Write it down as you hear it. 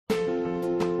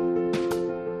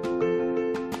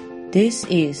This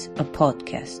is a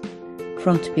podcast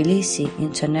from Tbilisi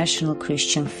International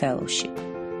Christian Fellowship,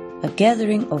 a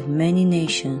gathering of many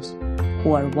nations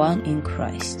who are one in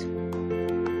Christ.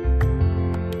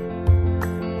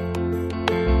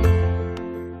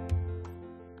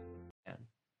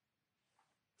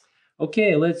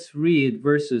 Okay, let's read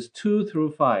verses 2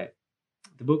 through 5,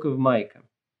 the book of Micah.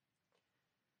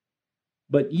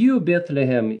 But you,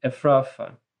 Bethlehem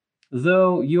Ephrathah,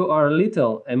 though you are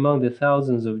little among the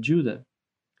thousands of Judah,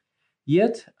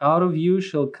 yet out of you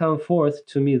shall come forth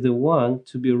to me the one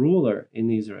to be ruler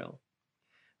in Israel,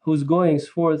 whose goings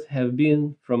forth have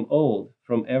been from old,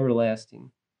 from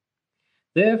everlasting.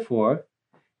 Therefore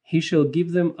he shall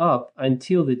give them up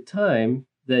until the time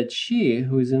that she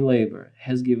who is in labor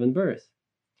has given birth.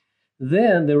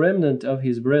 Then the remnant of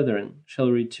his brethren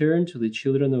shall return to the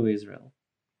children of Israel.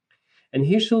 And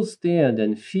he shall stand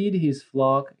and feed his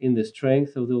flock in the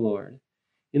strength of the Lord,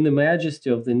 in the majesty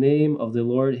of the name of the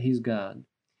Lord his God.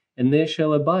 And they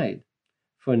shall abide.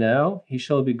 For now he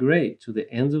shall be great to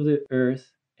the ends of the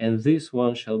earth, and this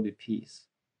one shall be peace.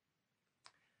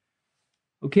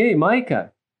 Okay,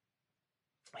 Micah.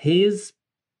 He is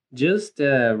just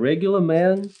a regular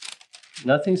man.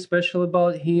 Nothing special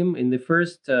about him. In the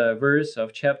first verse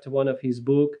of chapter 1 of his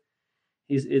book,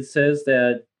 it says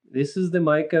that this is the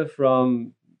Micah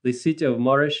from the city of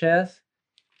Moresheth,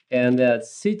 and that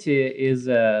city is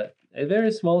a very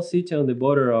small city on the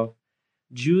border of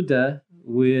Judah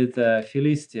with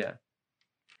Philistia.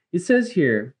 It says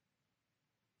here,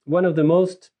 one of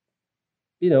those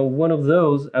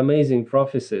amazing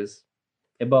prophecies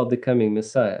about the coming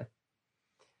Messiah.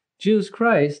 Jesus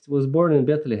Christ was born in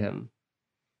Bethlehem.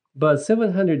 But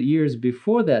 700 years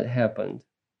before that happened,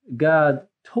 God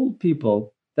told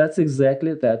people that is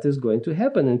going to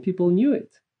happen, and people knew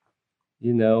it.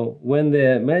 You know, when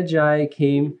the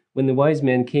wise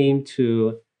men came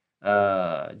to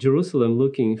Jerusalem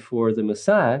looking for the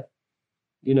Messiah,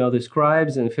 you know, the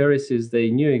scribes and Pharisees, they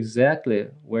knew exactly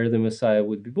where the Messiah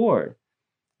would be born.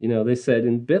 You know, they said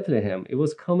in Bethlehem. It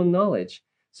was common knowledge.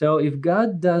 So if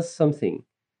God does something,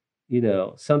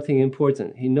 something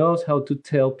important, he knows how to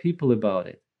tell people about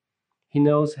it. He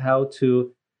knows how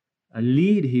to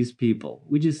lead his people.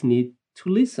 We just need to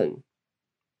listen.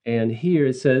 And here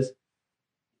it says,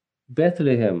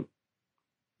 Bethlehem,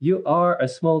 you are a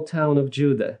small town of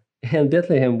Judah. And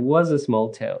Bethlehem was a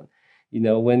small town. You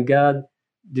know, when God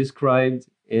described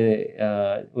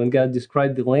the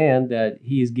land that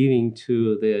he is giving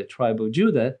to the tribe of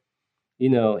Judah, you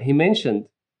know, he mentioned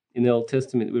in the Old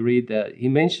Testament, we read that he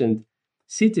mentioned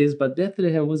cities, but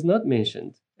Bethlehem was not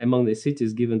mentioned among the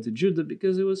cities given to Judah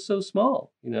because it was so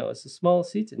small. You know, it's a small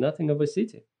city, nothing of a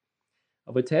city,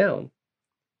 of a town.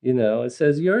 You know, it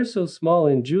says, you're so small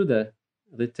in Judah,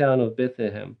 the town of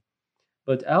Bethlehem,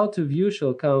 but out of you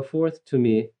shall come forth to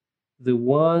me the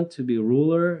one to be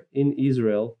ruler in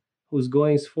Israel, whose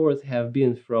goings forth have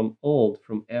been from old,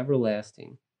 from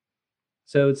everlasting.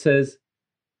 So it says,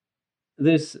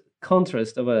 this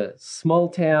contrast of a small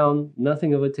town,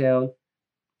 nothing of a town,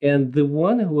 and the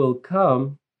one who will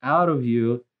come out of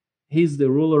you, he's the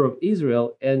ruler of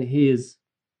Israel, and he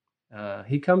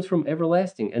comes from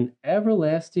everlasting, an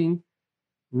everlasting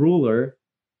ruler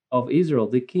of Israel,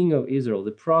 the king of Israel,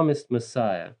 the promised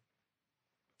Messiah.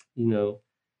 You know,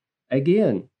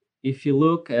 again, if you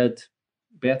look at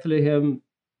Bethlehem,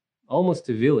 almost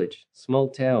a village, small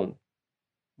town,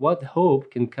 what hope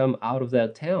can come out of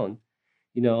that town?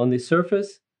 You know, on the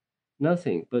surface,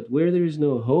 nothing. But where there is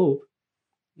no hope,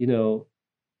 you know,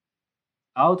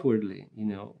 outwardly, you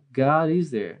know, God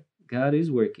is there. God is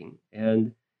working.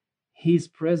 And his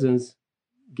presence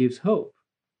gives hope.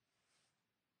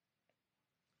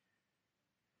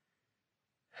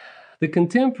 The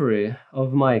contemporary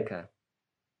of Micah,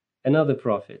 another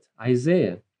prophet,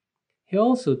 Isaiah, he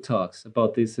also talks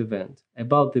about this event,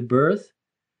 about the birth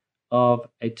of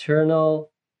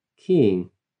eternal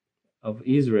king of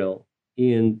Israel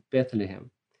in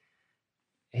Bethlehem.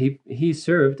 He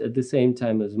served at the same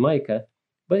time as Micah,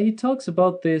 but he talks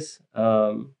about this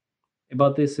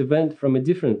event from a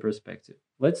different perspective.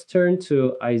 Let's turn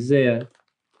to Isaiah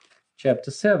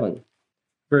chapter 7,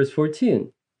 verse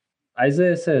 14.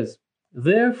 Isaiah says,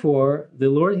 therefore the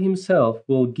Lord himself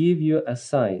will give you a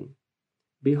sign.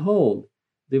 Behold,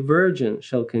 the virgin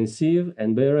shall conceive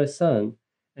and bear a son,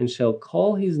 and shall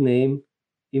call his name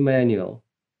Emmanuel.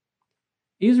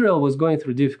 Israel was going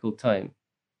through a difficult time.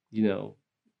 You know,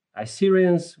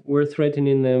 Assyrians were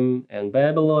threatening them, and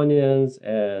Babylonians,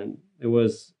 and there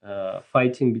was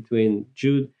fighting between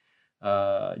Judah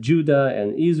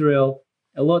and Israel.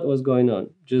 A lot was going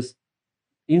on, just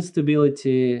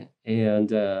instability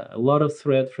and a lot of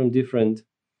threat from different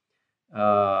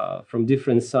from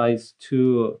different sides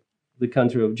to the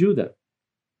country of Judah.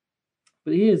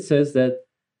 But here it says that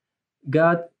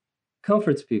God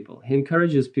comforts people, He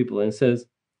encourages people and says,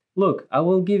 look, I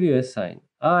will give you a sign.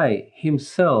 I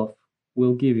Himself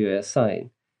will give you a sign.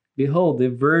 Behold, the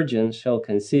virgin shall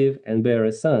conceive and bear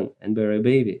a son and bear a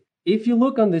baby. If you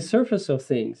look on the surface of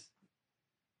things,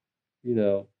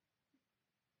 there's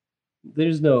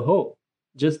no hope,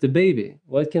 just a baby.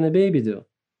 What can a baby do?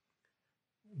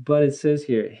 But it says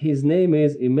here, His name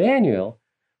is Emmanuel,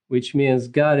 which means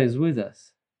God is with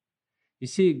us. You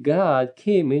see, God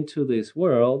came into this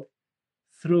world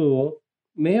through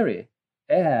Mary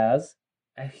as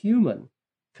a human,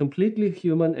 completely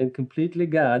human and completely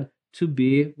God, to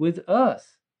be with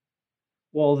us.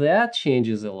 Well, that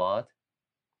changes a lot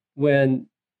and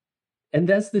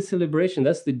that's the celebration,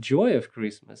 that's the joy of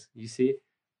Christmas, you see,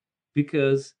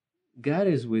 because God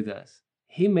is with us.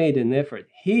 He made an effort.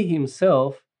 He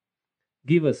Himself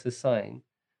gave us a sign.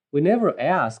 We never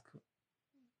ask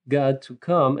God to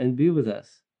come and be with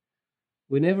us.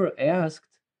 We never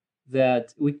asked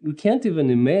that, we can't even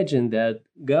imagine that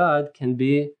God can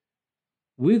be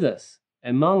with us,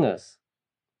 among us,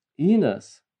 in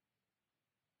us.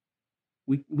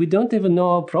 We don't even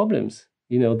know our problems.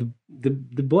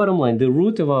 The bottom line, the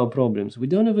root of our problems, we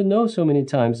don't even know so many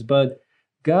times, but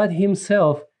God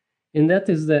Himself, and that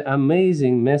is the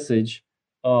amazing message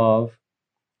of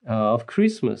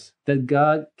Christmas, that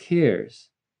God cares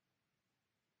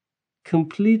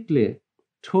completely,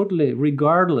 totally,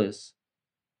 regardless,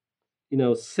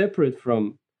 separate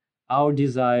from our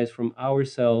desires, from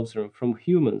ourselves, or from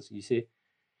humans, you see,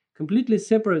 completely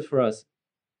separate for us,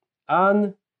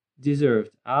 undeserved,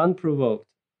 unprovoked,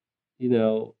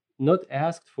 not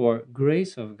asked for,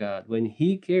 grace of God, when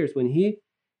He cares, when He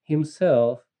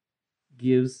Himself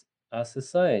gives us a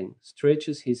sign,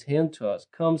 stretches His hand to us,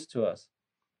 comes to us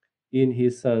in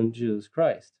His Son, Jesus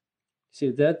Christ. See,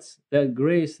 that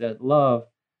grace, that love,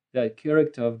 that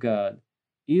character of God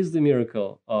is the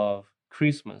miracle of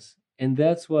Christmas. And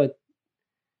that's what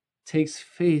takes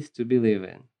faith to believe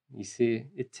in. You see,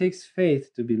 it takes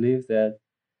faith to believe that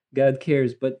God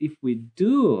cares. But if we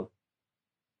do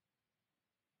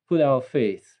put our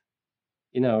faith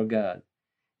in our God,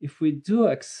 if we do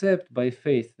accept by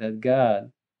faith that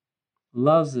God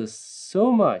loves us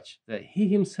so much that He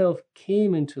Himself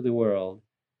came into the world,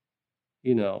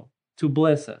 to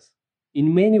bless us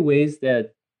in many ways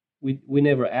that we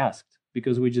never asked,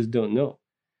 because we just don't know.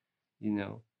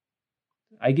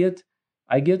 I get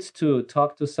to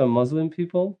talk to some Muslim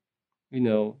people,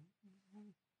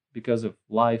 because of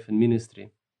life and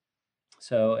ministry.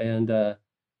 So, and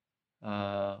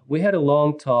we had a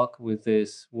long talk with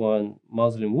this one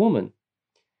Muslim woman,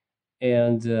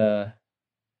 and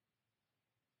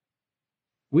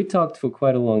we talked for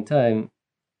quite a long time.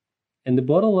 And the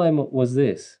bottom line was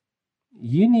this: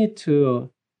 you need to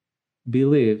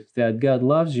believe that God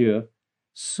loves you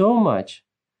so much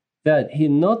that He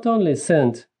not only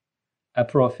sent a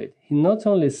prophet, He not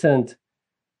only sent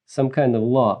some kind of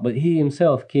law, but He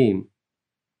Himself came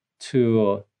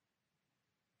to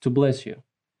bless you.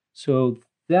 So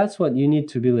that's what you need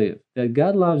to believe, that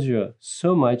God loves you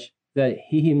so much that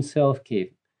He Himself came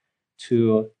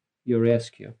to your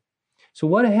rescue. So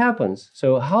what happens?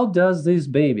 So how does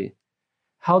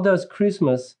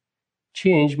Christmas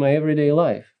change my everyday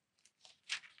life?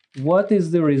 What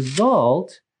is the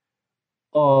result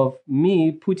of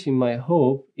me putting my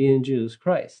hope in Jesus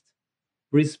Christ,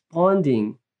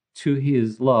 responding to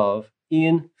His love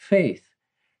in faith?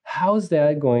 How is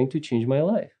that going to change my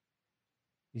life?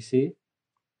 You see,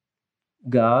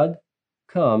 God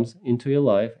comes into your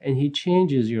life and He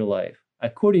changes your life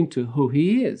according to who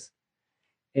He is.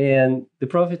 And the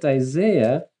prophet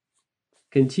Isaiah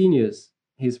continues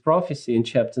his prophecy in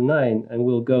chapter 9, and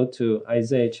we'll go to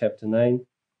Isaiah chapter 9.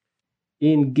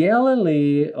 In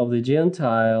Galilee of the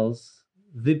Gentiles,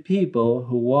 the people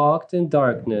who walked in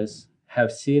darkness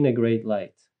have seen a great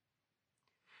light.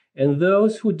 And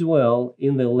those who dwell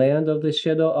in the land of the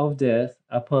shadow of death,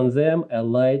 upon them a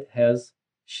light has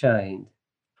shined.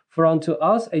 For unto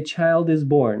us a child is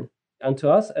born, unto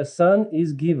us a son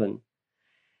is given,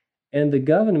 and the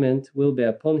government will be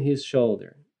upon his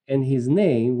shoulder, and his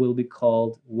name will be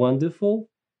called Wonderful,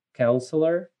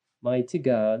 Counselor, Mighty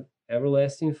God,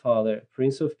 Everlasting Father,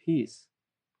 Prince of Peace.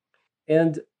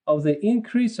 And of the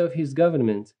increase of his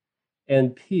government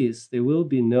and peace there will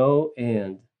be no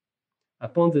end,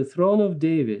 upon the throne of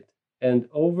David and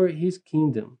over his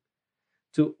kingdom,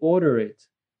 to order it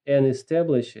and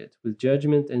establish it with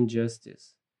judgment and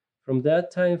justice. From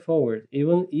that time forward,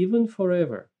 even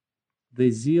forever, the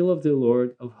zeal of the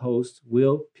Lord of hosts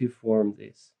will perform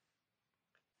this.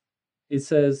 it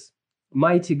says,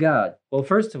 mighty God. Well,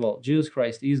 first of all, Jesus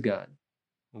Christ is God.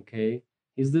 Okay?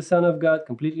 He's the Son of God,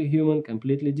 completely human,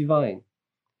 completely divine.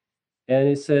 And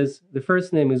it says the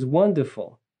first name is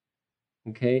wonderful.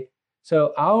 Okay?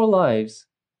 So our lives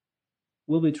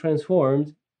will be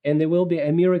transformed, and there will be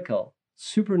a miracle,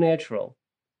 supernatural,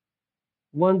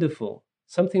 wonderful,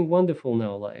 something wonderful in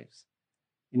our lives.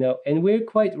 And we're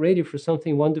quite ready for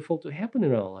something wonderful to happen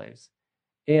in our lives.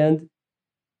 And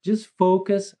just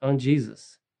focus on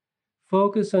Jesus.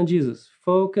 Focus on Jesus.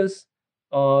 Focus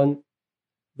on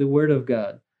the Word of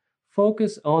God.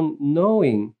 Focus on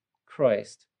knowing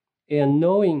Christ and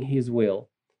knowing His will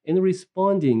and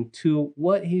responding to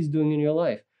what He's doing in your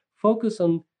life. Focus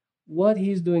on what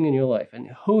He's doing in your life and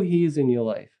who He is in your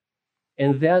life.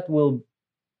 And that will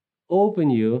open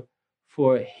you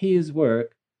for His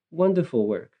work, wonderful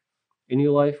work. And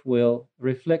your life will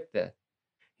reflect that.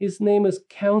 His name is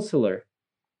Counselor,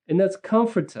 and that's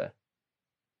Comforter,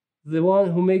 the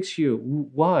one who makes you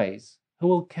wise, who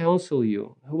will counsel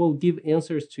you, who will give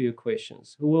answers to your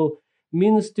questions, who will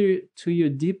minister to your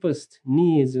deepest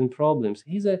needs and problems.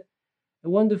 He's a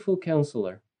wonderful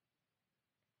counselor.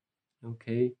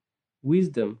 Okay?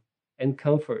 Wisdom and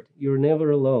comfort. You're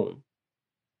never alone.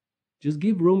 Just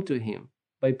give room to Him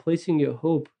by placing your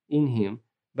hope in Him,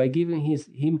 by giving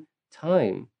Him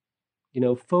time,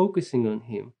 focusing on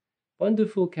Him.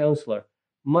 Wonderful counselor,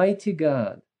 mighty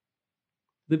God.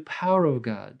 The power of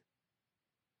God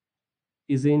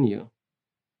is in you.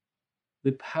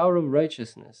 The power of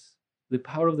righteousness, the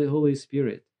power of the Holy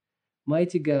Spirit.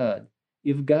 Mighty God,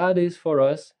 if God is for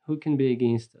us, who can be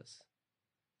against us?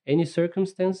 Any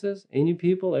circumstances, any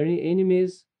people, any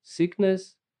enemies,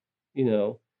 sickness,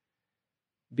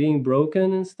 being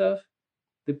broken and stuff?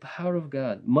 The power of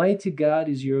God. Mighty God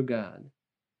is your God.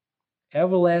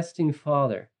 Everlasting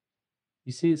Father.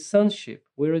 You see, sonship.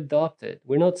 We're adopted.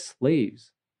 We're not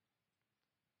slaves.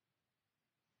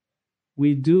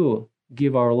 We do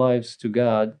give our lives to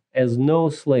God as no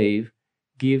slave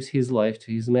gives his life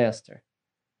to his master.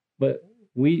 But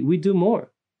we do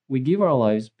more. We give our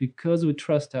lives because we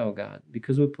trust our God,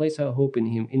 because we place our hope in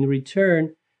Him. In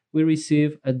return, we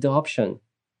receive adoption.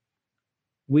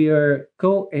 We are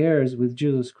co-heirs with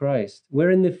Jesus Christ.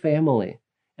 We're in the family.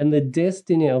 And the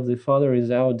destiny of the Father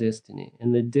is our destiny.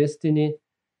 And the destiny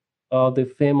of the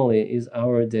family is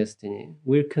our destiny.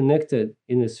 We're connected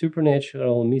in a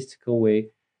supernatural, mystical way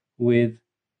with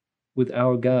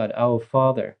our God, our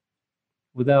Father,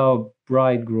 with our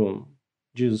bridegroom,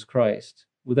 Jesus Christ,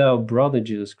 with our brother,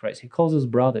 Jesus Christ. He calls us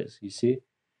brothers, you see.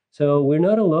 So we're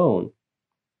not alone.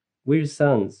 We're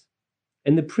sons.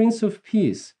 And the Prince of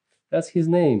Peace, that's His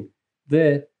name.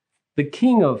 The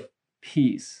King of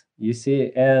Peace, you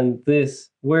see. And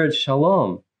this word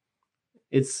shalom,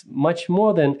 it's much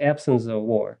more than absence of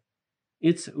war.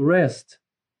 It's rest.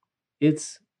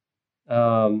 It's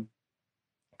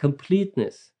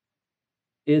completeness.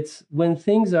 It's when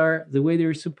things are the way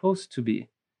they're supposed to be.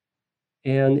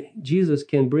 And Jesus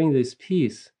can bring this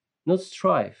peace, not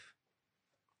strife.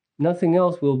 Nothing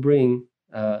else will bring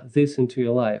this into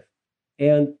your life.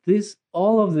 And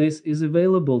all of this is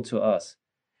available to us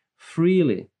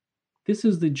freely. This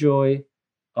is the joy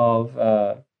of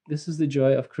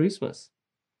Christmas.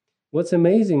 What's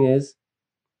amazing is,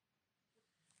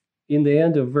 in the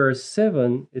end of verse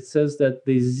 7, it says that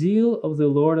the zeal of the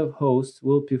Lord of hosts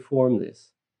will perform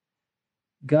this.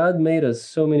 God made us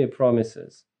so many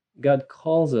promises. God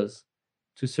calls us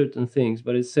to certain things,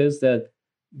 but it says that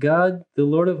God, the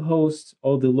Lord of hosts,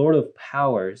 or the Lord of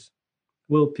powers,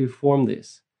 will perform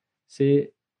this. See,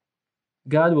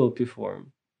 God will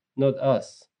perform, not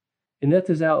us. And that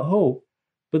is our hope.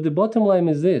 But the bottom line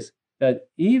is this, that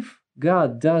if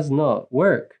God does not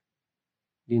work,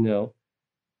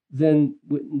 then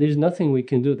there's nothing we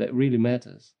can do that really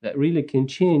matters, that really can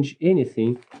change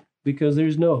anything, because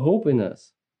there's no hope in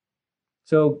us.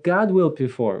 So God will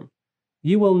perform.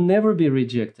 You will never be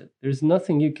rejected. There's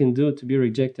nothing you can do to be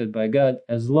rejected by God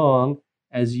as long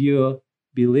as you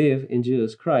believe in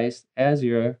Jesus Christ as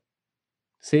your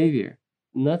Savior.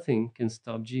 Nothing can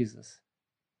stop Jesus.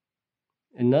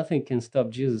 And nothing can stop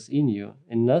Jesus in you.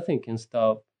 And nothing can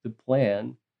stop the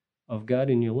plan of God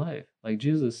in your life. Like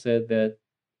Jesus said that,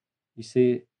 you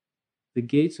see, the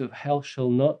gates of hell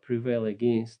shall not prevail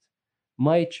against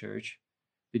my church,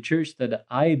 the church that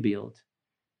I built,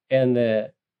 and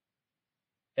the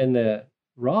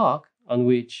rock on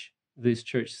which this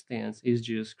church stands is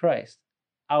Jesus Christ.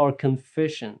 Our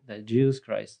confession that Jesus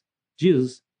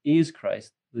is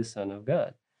Christ, the Son of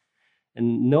God.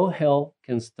 And no hell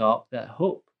can stop that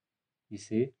hope, you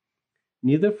see.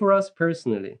 Neither for us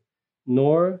personally,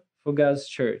 nor for God's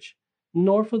church,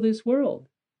 nor for this world.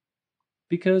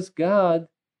 Because God,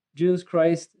 Jesus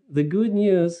Christ, the good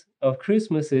news of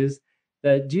Christmas is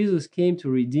that Jesus came to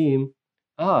redeem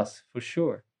us, for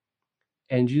sure.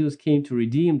 And Jesus came to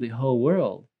redeem the whole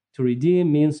world. To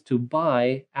redeem means to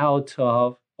buy out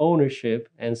of ownership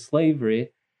and slavery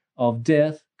of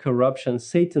death, corruption,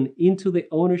 Satan into the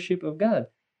ownership of God.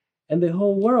 And the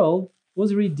whole world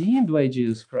was redeemed by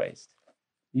Jesus Christ.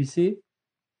 You see?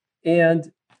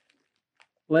 And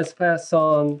let's pass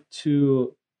on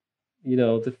to,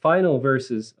 the final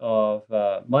verses of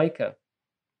Micah.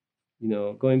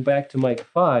 Going back to Micah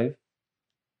 5,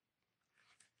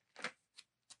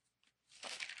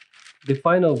 the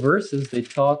final verses, they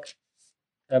talk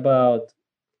about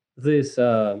this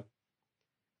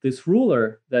this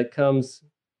ruler that comes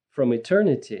from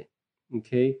eternity.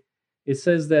 Okay, it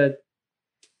says that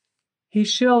he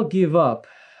shall give up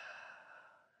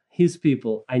his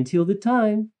people until the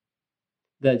time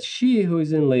that she who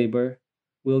is in labor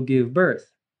will give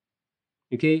birth.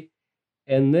 Okay,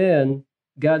 and then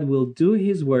God will do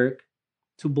his work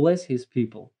to bless his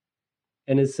people.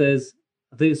 And it says,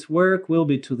 this work will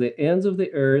be to the ends of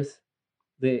the earth,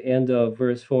 the end of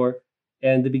verse 4,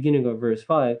 and the beginning of verse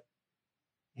 5.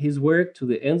 His work to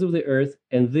the ends of the earth,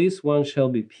 and this one shall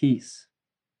be peace.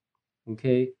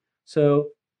 Okay, so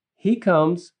he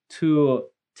comes to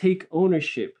take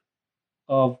ownership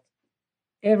of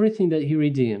everything that he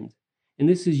redeemed. And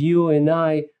this is you and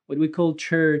I, what we call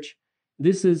church.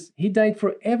 He died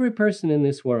for every person in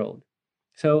this world.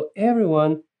 So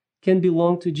everyone can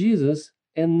belong to Jesus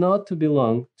and not to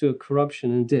belong to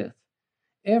corruption and death.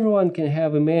 Everyone can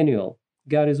have Emmanuel.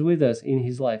 God is with us in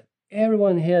his life.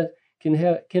 Everyone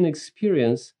can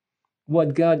experience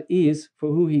what God is for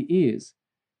who he is.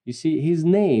 You see, his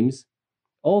names,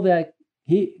 all that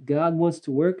God wants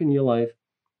to work in your life.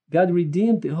 God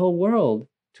redeemed the whole world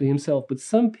to himself, but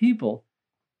some people,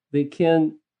 they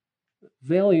can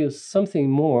value something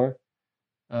more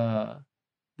than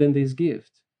this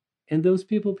gift, and those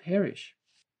people perish.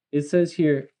 It says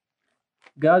here,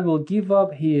 God will give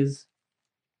up his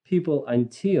people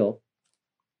until,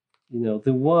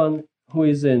 the one who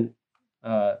is in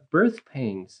birth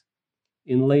pains,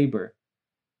 in labor,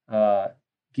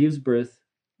 gives birth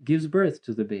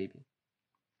to the baby.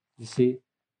 You see,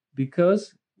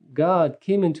 because God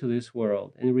came into this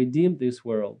world and redeemed this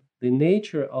world, the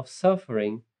nature of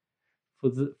suffering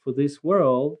for this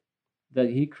world that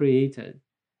he created,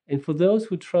 and for those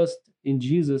who trust in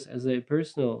Jesus as a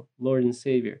personal Lord and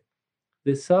Savior,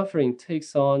 the suffering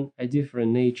takes on a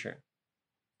different nature.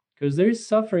 Because there is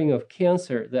suffering of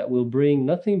cancer that will bring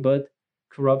nothing but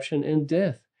corruption and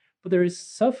death. But there is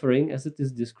suffering, as it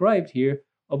is described here,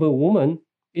 of a woman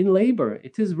in labor.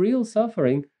 It is real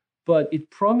suffering, but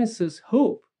it promises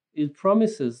hope. It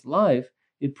promises life.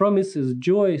 It promises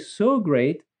joy so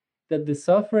great that the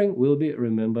suffering will be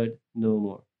remembered no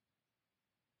more.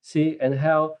 See, and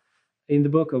how in the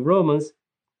book of Romans,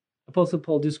 Apostle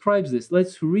Paul describes this.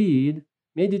 Let's read,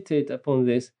 meditate upon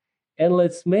this, and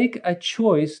let's make a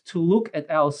choice to look at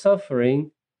our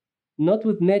suffering, not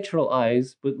with natural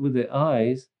eyes, but with the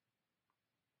eyes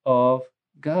of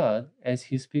God as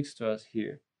he speaks to us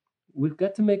here. We've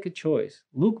got to make a choice.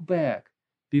 Look back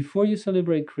before you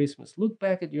celebrate Christmas. Look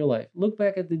back at your life. Look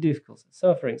back at the difficulties,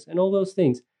 sufferings, and all those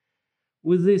things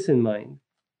with this in mind.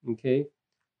 Okay?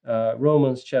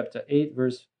 Romans chapter 8,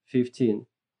 verse 15.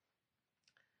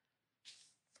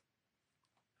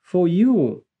 For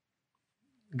you,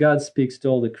 God speaks to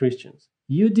all the Christians,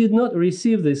 you did not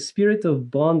receive the spirit of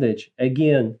bondage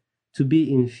again to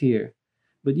be in fear,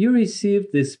 but you received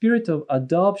the spirit of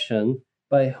adoption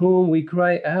by whom we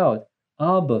cry out,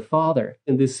 Abba, Father.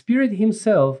 And the Spirit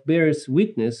himself bears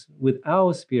witness with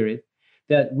our spirit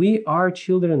that we are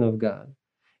children of God.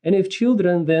 And if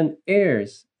children, then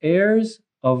heirs, heirs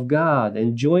of God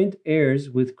and joint heirs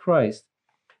with Christ,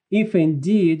 if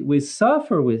indeed we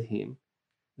suffer with him,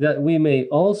 that we may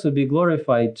also be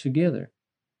glorified together.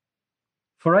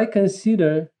 For I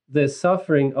consider the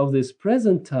suffering of this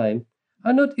present time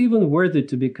are not even worthy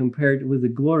to be compared with the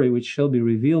glory which shall be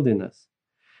revealed in us.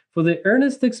 For the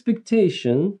earnest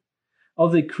expectation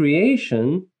of the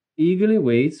creation eagerly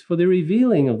waits for the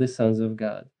revealing of the sons of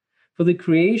God. For the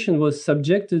creation was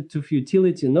subjected to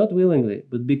futility not willingly,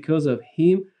 but because of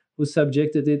him who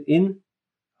subjected it in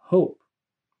hope.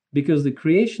 Because the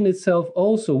creation itself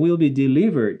also will be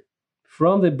delivered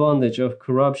from the bondage of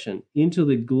corruption into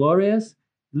the glorious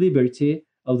liberty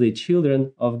of the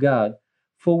children of God.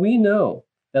 For we know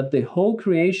that the whole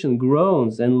creation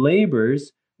groans and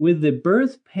labors with the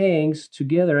birth pangs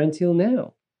together until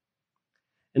now.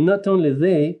 And not only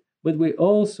they, but we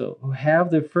also who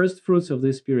have the first fruits of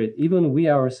the Spirit, even we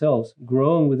ourselves,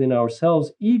 grown within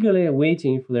ourselves, eagerly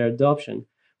awaiting for their adoption,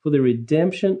 for the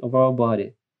redemption of our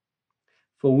body.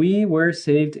 For we were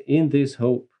saved in this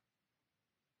hope.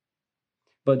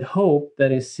 But hope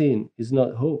that is seen is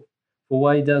not hope. For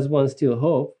why does one still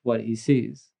hope what he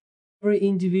sees? Every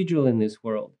individual in this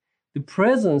world, the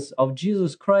presence of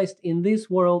Jesus Christ in this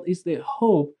world is the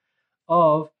hope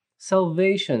of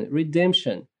salvation,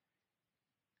 redemption,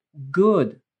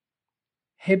 good,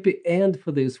 happy end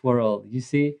for this world. You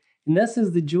see, and this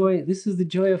is the joy. This is the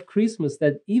joy of Christmas,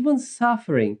 that even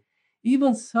suffering,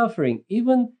 even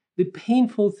the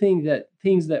painful things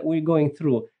that we're going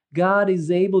through, God is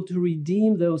able to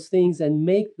redeem those things and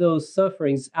make those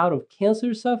sufferings out of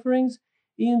cancer sufferings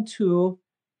into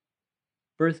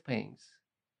birth pains,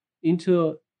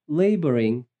 into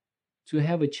laboring to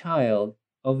have a child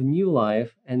of new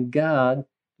life, and God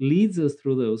leads us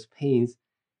through those pains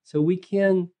so we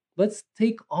can, let's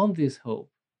take on this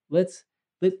hope. Let's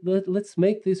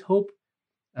make this hope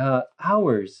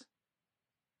ours.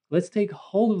 Let's take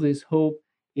hold of this hope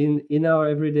in our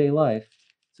everyday life.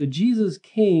 So Jesus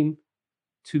came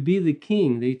to be the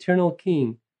King, the eternal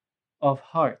King of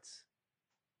hearts,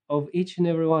 of each and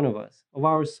every one of us, of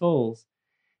our souls.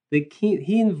 The King,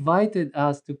 he invited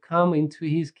us to come into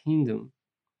his kingdom,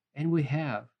 and we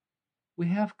have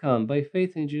come by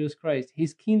faith in Jesus Christ.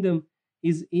 His kingdom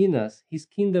is in us. His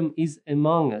kingdom is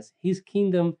among us. His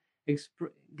kingdom,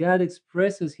 God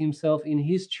expresses himself in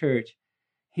his church,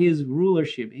 his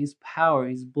rulership, his power,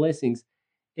 his blessings.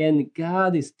 And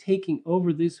God is taking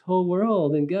over this whole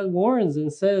world. And God warns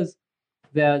and says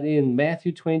that in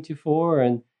Matthew 24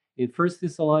 and in 1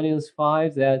 Thessalonians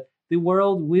 5, that the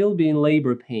world will be in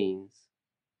labor pains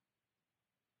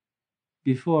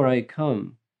before I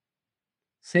come.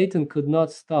 Satan could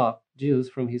not stop Jesus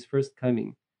from his first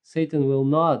coming. Satan will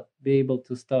not be able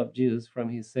to stop Jesus from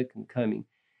his second coming.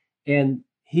 And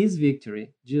his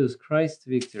victory, Jesus Christ's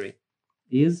victory,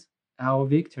 is our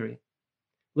victory.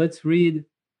 Let's read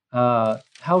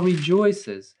how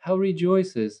rejoices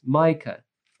Micah,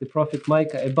 the prophet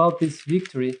Micah, about this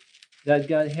victory that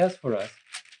God has for us.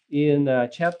 In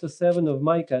chapter 7 of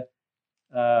Micah,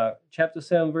 chapter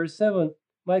 7, verse 7,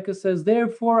 Micah says,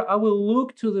 "Therefore I will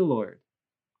look to the Lord.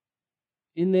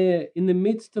 In the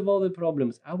midst of all the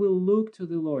problems, I will look to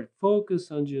the Lord,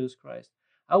 focus on Jesus Christ.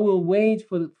 I will wait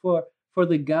for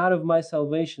the God of my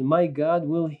salvation. My God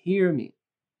will hear me.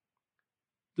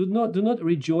 Do not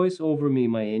rejoice over me,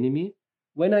 my enemy.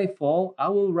 When I fall, I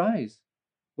will rise.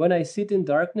 When I sit in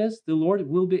darkness, the Lord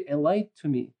will be a light to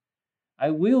me.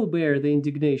 I will bear the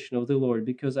indignation of the Lord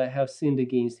because I have sinned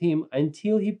against him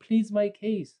until he pleads my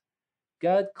case."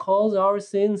 God calls our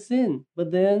sin,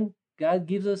 but then God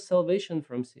gives us salvation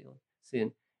from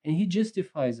sin, and he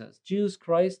justifies us. Jesus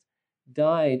Christ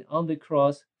died on the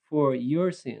cross for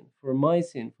your sin, for my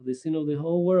sin, for the sin of the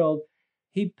whole world.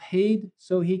 He paid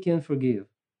so he can forgive.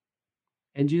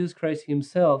 And Jesus Christ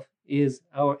himself is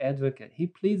our advocate. He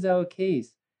pleads our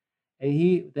case,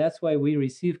 and that's why we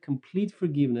receive complete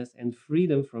forgiveness and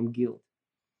freedom from guilt.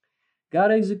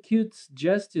 God executes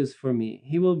justice for me.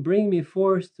 He will bring me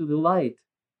forth to the light,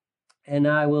 and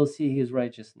I will see his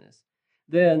righteousness.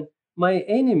 Then my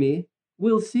enemy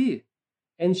will see,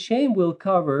 and shame will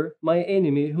cover my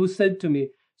enemy who said to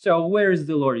me, "So where is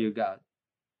the Lord your God?"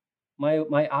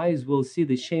 My eyes will see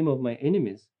the shame of my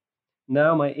enemies.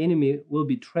 Now my enemy will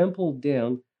be trampled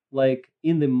down like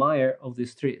in the mire of the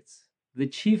streets. The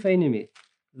chief enemy,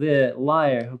 the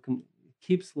liar who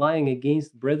keeps lying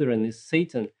against brethren, is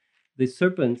Satan, the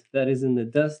serpent that is in the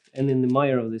dust and in the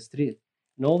mire of the street.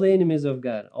 And all the enemies of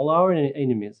God, all our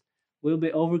enemies, will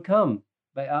be overcome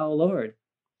by our Lord.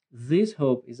 This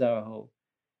hope is our hope.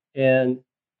 And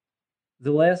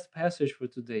the last passage for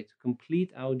today, to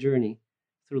complete our journey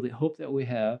through the hope that we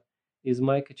have, is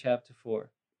Micah chapter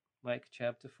 4. Micah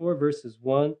chapter 4, verses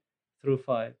 1 through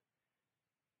 5.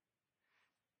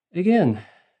 Again,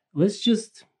 let's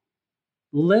just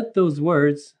let those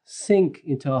words sink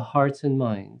into our hearts and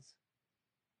minds.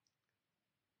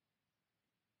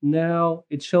 Now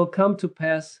it shall come to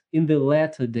pass in the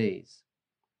latter days,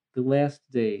 the last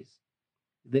days,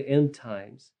 the end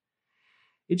times.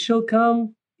 It shall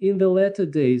come in the latter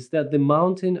days that the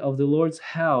mountain of the Lord's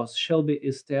house shall be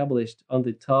established on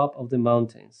the top of the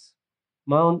mountains.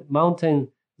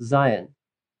 Mountain Zion,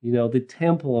 the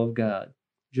temple of God,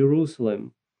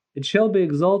 Jerusalem. It shall be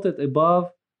exalted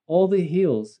above all the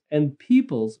hills, and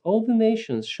peoples, all the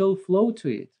nations shall flow to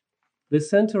it. The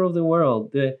center of the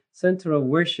world, the center of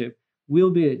worship,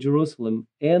 will be Jerusalem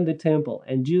and the temple,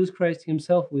 and Jesus Christ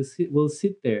himself will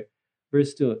sit there.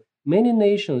 Verse 2, many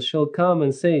nations shall come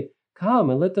and say,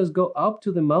 Come and let us go up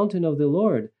to the mountain of the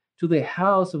Lord, to the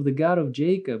house of the God of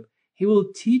Jacob. He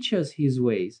will teach us his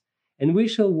ways, and we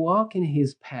shall walk in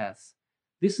his paths.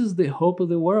 This is the hope of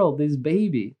the world, this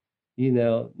baby.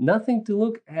 Nothing to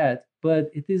look at,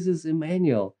 but it is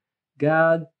Emmanuel,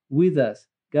 God with us,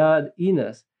 God in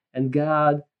us, and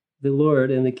God, the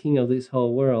Lord and the King of this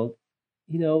whole world,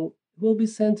 will be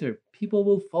center. People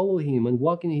will follow him and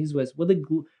walk in his ways. What a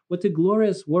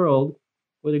glorious world,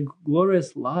 what a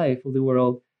glorious life of the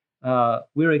world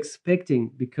we're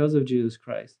expecting because of Jesus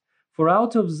Christ. For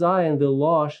out of Zion the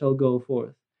law shall go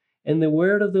forth, and the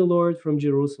word of the Lord from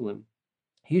Jerusalem.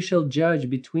 He shall judge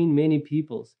between many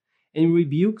peoples, and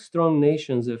rebuke strong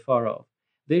nations afar off.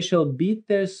 They shall beat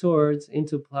their swords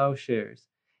into plowshares,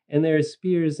 and their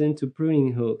spears into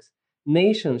pruning hooks.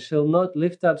 Nation shall not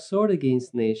lift up sword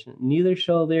against nation, neither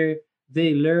shall they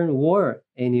learn war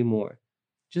anymore.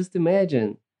 Just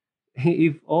imagine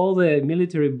if all the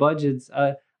military budgets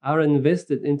are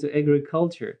invested into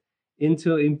agriculture,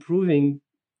 into improving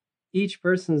each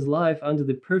person's life under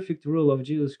the perfect rule of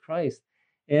Jesus Christ.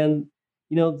 And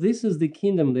this is the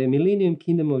kingdom, the millennium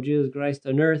kingdom of Jesus Christ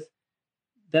on earth.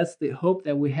 That's the hope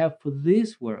that we have for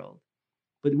this world.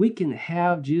 But we can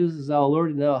have Jesus our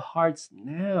Lord in our hearts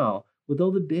now, with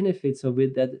all the benefits of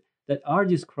it that are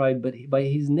described by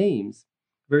his names.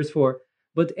 Verse 4,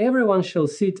 but everyone shall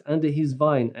sit under his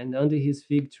vine and under his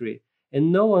fig tree,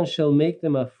 and no one shall make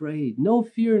them afraid, no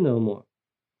fear no more.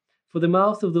 For the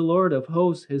mouth of the Lord of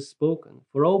hosts has spoken.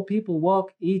 For all people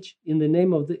walk each in the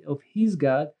name of his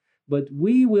God, but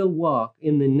we will walk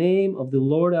in the name of the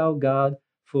Lord our God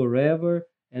forever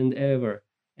and ever.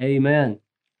 Amen.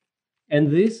 And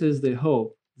this is the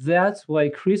hope. That's why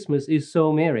Christmas is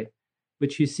so merry.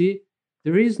 But you see,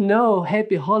 there is no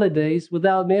happy holidays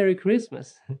without Merry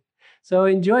Christmas. So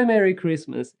enjoy Merry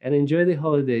Christmas and enjoy the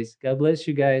holidays. God bless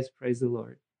you guys. Praise the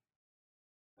Lord.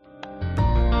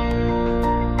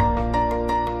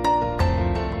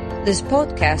 This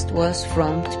podcast was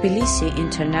from Tbilisi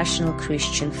International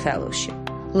Christian Fellowship.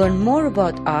 Learn more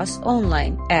about us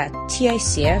online at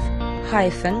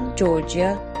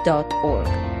ticf-georgia.org.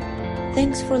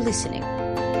 Thanks for listening.